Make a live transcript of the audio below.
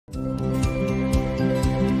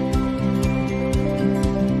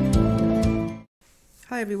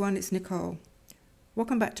Hi everyone, it's Nicole.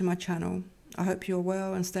 Welcome back to my channel. I hope you're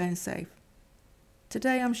well and staying safe.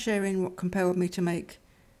 Today I'm sharing what compelled me to make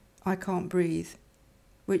I Can't Breathe,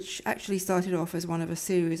 which actually started off as one of a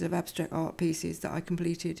series of abstract art pieces that I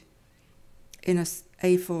completed in a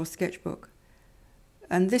A4 sketchbook.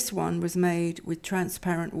 And this one was made with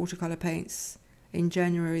transparent watercolour paints in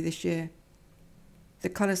January this year. The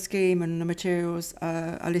colour scheme and the materials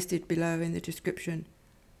are listed below in the description.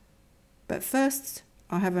 But first,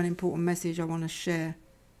 I have an important message I want to share.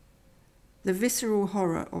 The visceral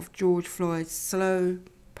horror of George Floyd's slow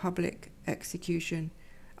public execution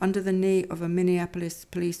under the knee of a Minneapolis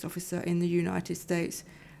police officer in the United States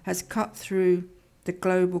has cut through the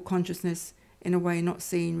global consciousness in a way not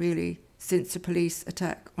seen really since the police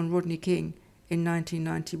attack on Rodney King in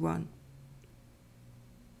 1991.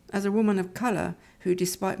 As a woman of colour who,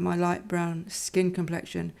 despite my light brown skin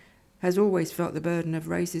complexion, has always felt the burden of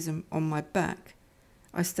racism on my back,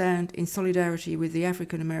 I stand in solidarity with the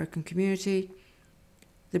African American community,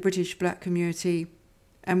 the British black community,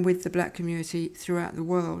 and with the black community throughout the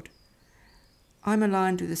world. I'm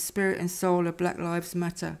aligned with the spirit and soul of Black Lives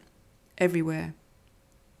Matter everywhere.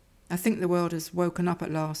 I think the world has woken up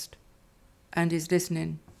at last and is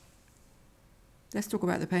listening. Let's talk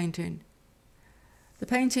about the painting. The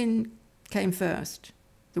painting came first,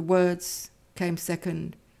 the words came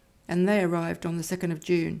second, and they arrived on the 2nd of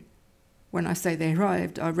June. When I say they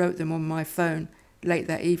arrived, I wrote them on my phone late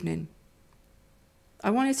that evening. I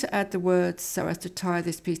wanted to add the words so as to tie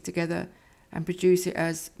this piece together and produce it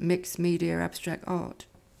as mixed media abstract art.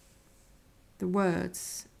 The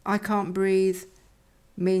words, I can't breathe,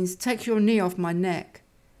 means take your knee off my neck.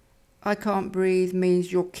 I can't breathe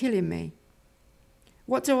means you're killing me.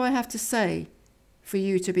 What do I have to say for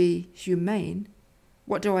you to be humane?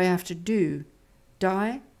 What do I have to do?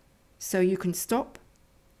 Die so you can stop?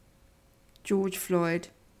 George Floyd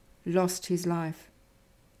lost his life.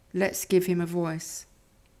 Let's give him a voice.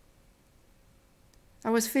 I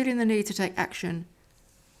was feeling the need to take action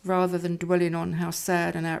rather than dwelling on how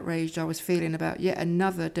sad and outraged I was feeling about yet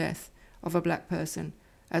another death of a black person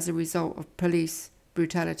as a result of police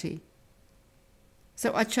brutality.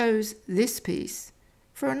 So I chose this piece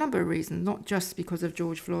for a number of reasons, not just because of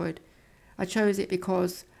George Floyd. I chose it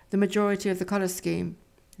because the majority of the colour scheme,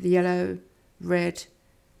 the yellow, red,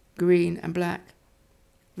 green and black,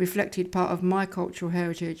 reflected part of my cultural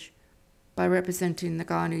heritage by representing the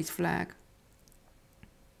Guyanese flag.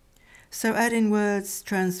 So adding words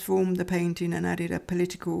transformed the painting and added a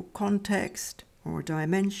political context or a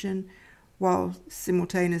dimension while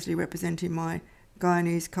simultaneously representing my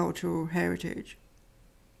Guyanese cultural heritage.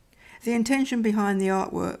 The intention behind the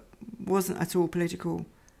artwork wasn't at all political.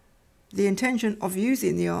 The intention of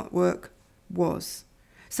using the artwork was.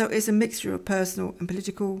 So it's a mixture of personal and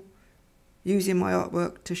political, using my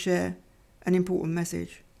artwork to share an important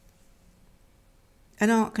message.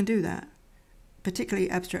 And art can do that, particularly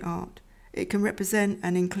abstract art. It can represent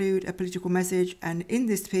and include a political message, and in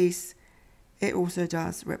this piece, it also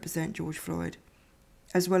does represent George Floyd,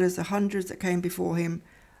 as well as the hundreds that came before him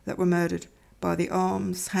that were murdered by the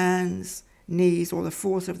arms, hands, knees, or the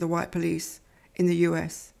force of the white police in the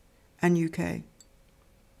US and UK.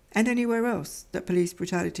 And anywhere else that police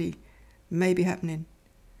brutality may be happening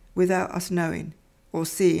without us knowing or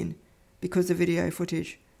seeing because the video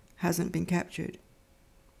footage hasn't been captured.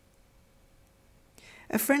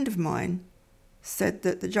 A friend of mine said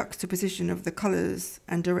that the juxtaposition of the colours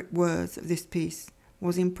and direct words of this piece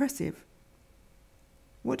was impressive.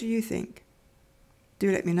 What do you think?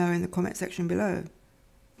 Do let me know in the comment section below.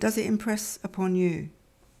 Does it impress upon you?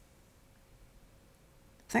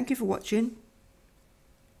 Thank you for watching.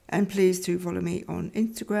 And please do follow me on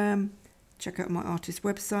Instagram, check out my artist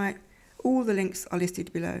website. All the links are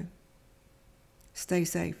listed below. Stay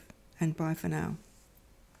safe and bye for now.